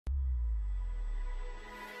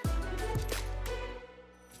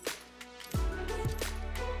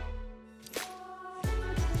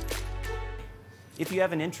If you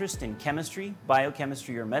have an interest in chemistry,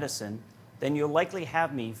 biochemistry, or medicine, then you'll likely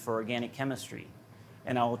have me for organic chemistry.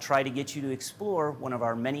 And I will try to get you to explore one of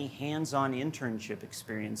our many hands-on internship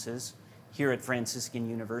experiences here at Franciscan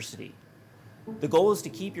University. The goal is to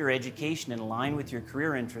keep your education in line with your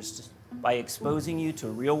career interests by exposing you to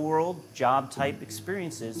real-world, job-type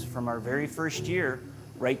experiences from our very first year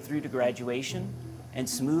right through to graduation and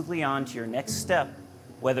smoothly on to your next step,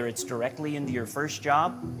 whether it's directly into your first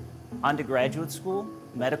job, onto graduate school,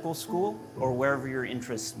 medical school, or wherever your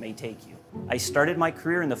interests may take you. I started my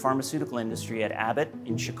career in the pharmaceutical industry at Abbott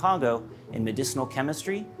in Chicago in medicinal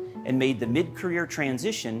chemistry and made the mid-career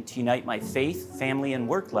transition to unite my faith, family, and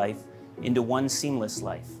work life into one seamless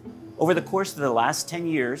life. Over the course of the last 10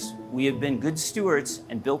 years, we have been good stewards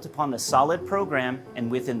and built upon the solid program and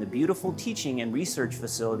within the beautiful teaching and research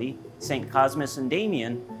facility, St. Cosmas and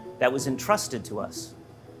Damian, that was entrusted to us.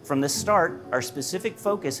 From the start, our specific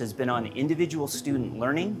focus has been on individual student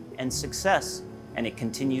learning and success, and it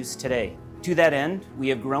continues today. To that end, we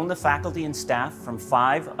have grown the faculty and staff from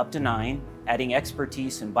 5 up to 9, adding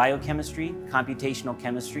expertise in biochemistry, computational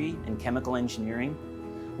chemistry, and chemical engineering.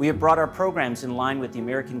 We have brought our programs in line with the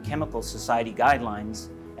American Chemical Society guidelines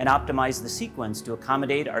and optimized the sequence to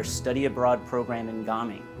accommodate our study abroad program in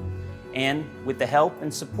Gaming. And with the help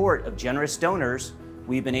and support of generous donors,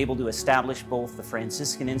 we've been able to establish both the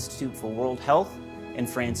Franciscan Institute for World Health and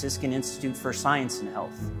Franciscan Institute for Science and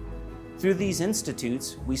Health. Through these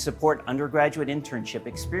institutes, we support undergraduate internship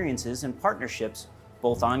experiences and partnerships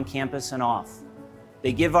both on campus and off.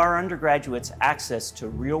 They give our undergraduates access to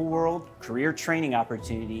real-world career training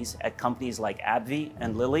opportunities at companies like AbbVie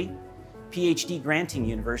and Lilly, PhD granting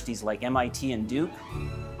universities like MIT and Duke,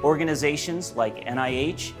 organizations like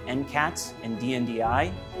NIH, NCATS, and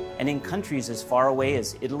DNDi, and in countries as far away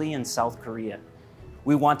as Italy and South Korea.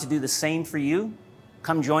 We want to do the same for you.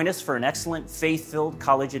 Come join us for an excellent, faith-filled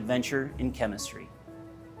college adventure in chemistry.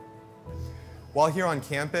 While here on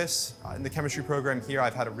campus, in the chemistry program here,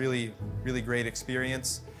 I've had a really great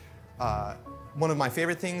experience. One of my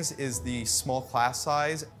favorite things is the small class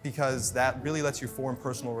size because that really lets you form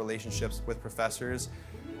personal relationships with professors.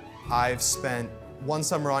 I've spent one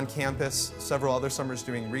summer on campus, several other summers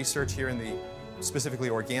doing research here in the specifically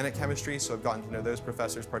organic chemistry, so I've gotten to know those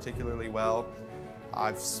professors particularly well.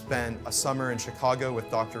 I've spent a summer in Chicago with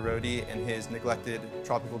Dr. Rohde and his neglected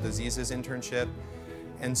tropical diseases internship.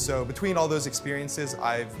 And so between all those experiences,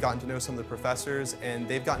 I've gotten to know some of the professors and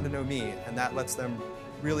they've gotten to know me, and that lets them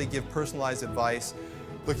really give personalized advice,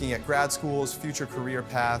 looking at grad schools, future career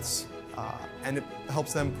paths, and it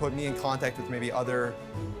helps them put me in contact with maybe other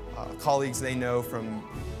colleagues they know from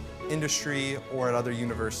industry or at other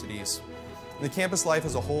universities. The campus life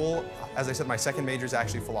as a whole, as I said, my second major is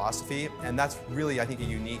actually philosophy, and that's really, I think, a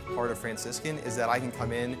unique part of Franciscan, is that I can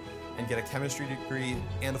come in and get a chemistry degree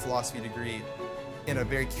and a philosophy degree in a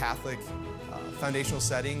very Catholic foundational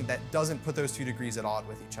setting that doesn't put those two degrees at odds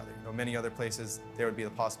with each other. You know, many other places there would be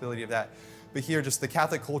the possibility of that, but here just the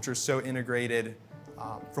Catholic culture is so integrated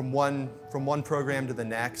from one program to the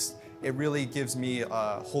next. It really gives me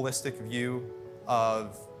a holistic view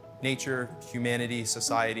of nature, humanity,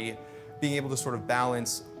 society, being able to sort of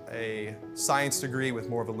balance a science degree with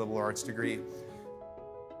more of a liberal arts degree.